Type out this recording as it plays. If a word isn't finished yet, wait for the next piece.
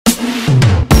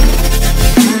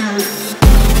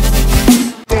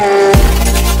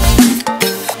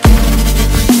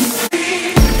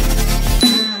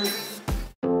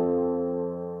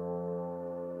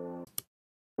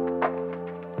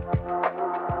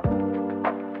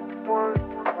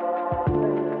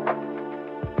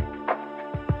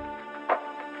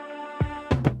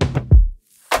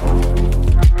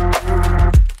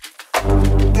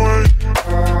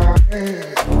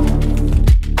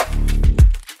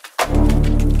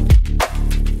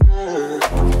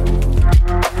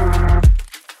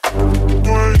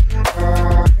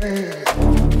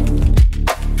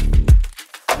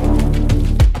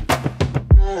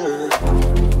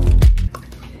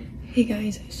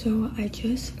So I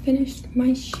just finished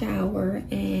my shower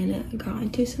and got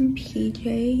into some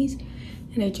PJs,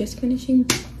 and I just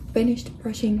finished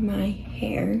brushing my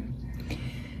hair.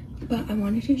 But I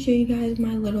wanted to show you guys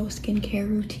my little skincare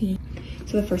routine.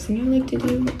 So the first thing I like to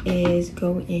do is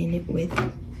go in with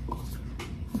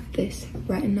this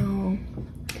retinol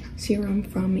serum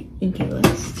from Inky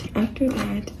List. After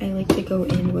that, I like to go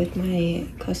in with my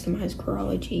customized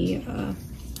Curology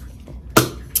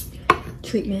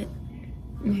treatment.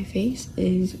 My face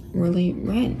is really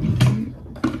red.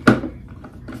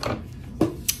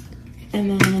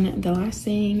 And then the last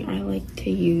thing I like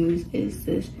to use is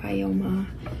this Bioma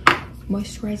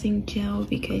moisturizing gel,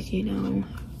 because you know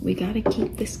we gotta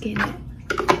keep the skin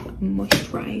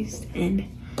moisturized and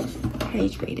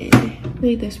hydrated.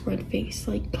 Hopefully this red face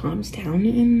like calms down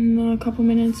in a couple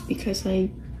minutes, because like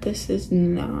this is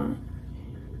not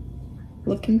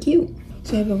looking cute.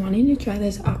 So I've been wanting to try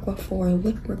this Aqua 4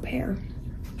 lip repair,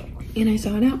 and I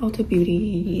saw it at Ulta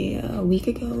Beauty a week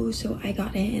ago, so I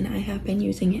got it and I have been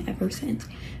using it ever since.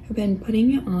 I've been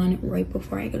putting it on right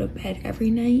before I go to bed every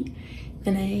night,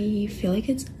 and I feel like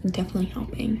it's definitely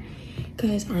helping,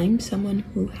 because I'm someone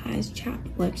who has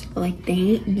chapped lips like they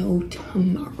ain't no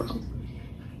tomorrow.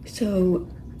 So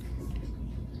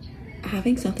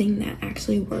having something that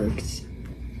actually works,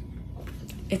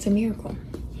 it's a miracle.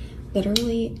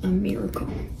 Literally a miracle.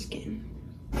 Skin.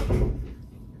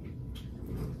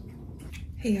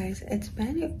 Hey guys, it's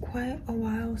been quite a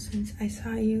while since I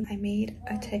saw you. I made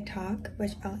a TikTok,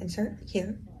 which I'll insert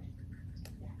here.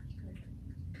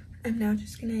 I'm now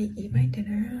just gonna eat my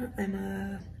dinner.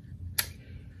 I'm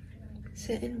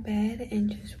sit in bed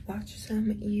and just watch some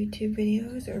YouTube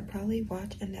videos, or probably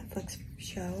watch a Netflix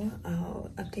show. I'll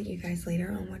update you guys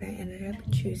later on what I ended up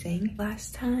choosing.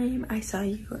 Last time I saw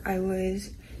you, I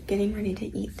was getting ready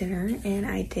to eat dinner, and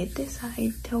I did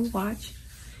decide to watch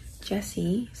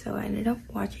Jessie, so I ended up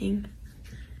watching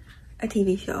a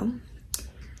TV show.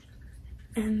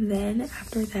 And then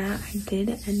after that, I did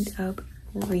end up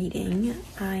reading.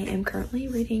 I am currently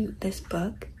reading this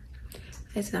book.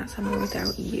 It's Not Summer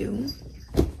Without You.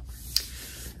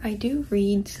 I do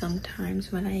read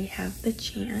sometimes when I have the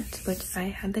chance, which I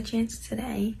had the chance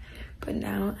today, but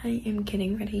now I am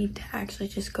getting ready to actually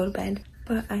just go to bed.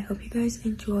 But I hope you guys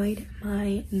enjoyed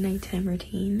my nighttime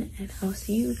routine, and I'll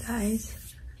see you guys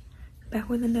back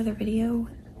with another video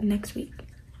next week.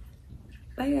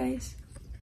 Bye guys.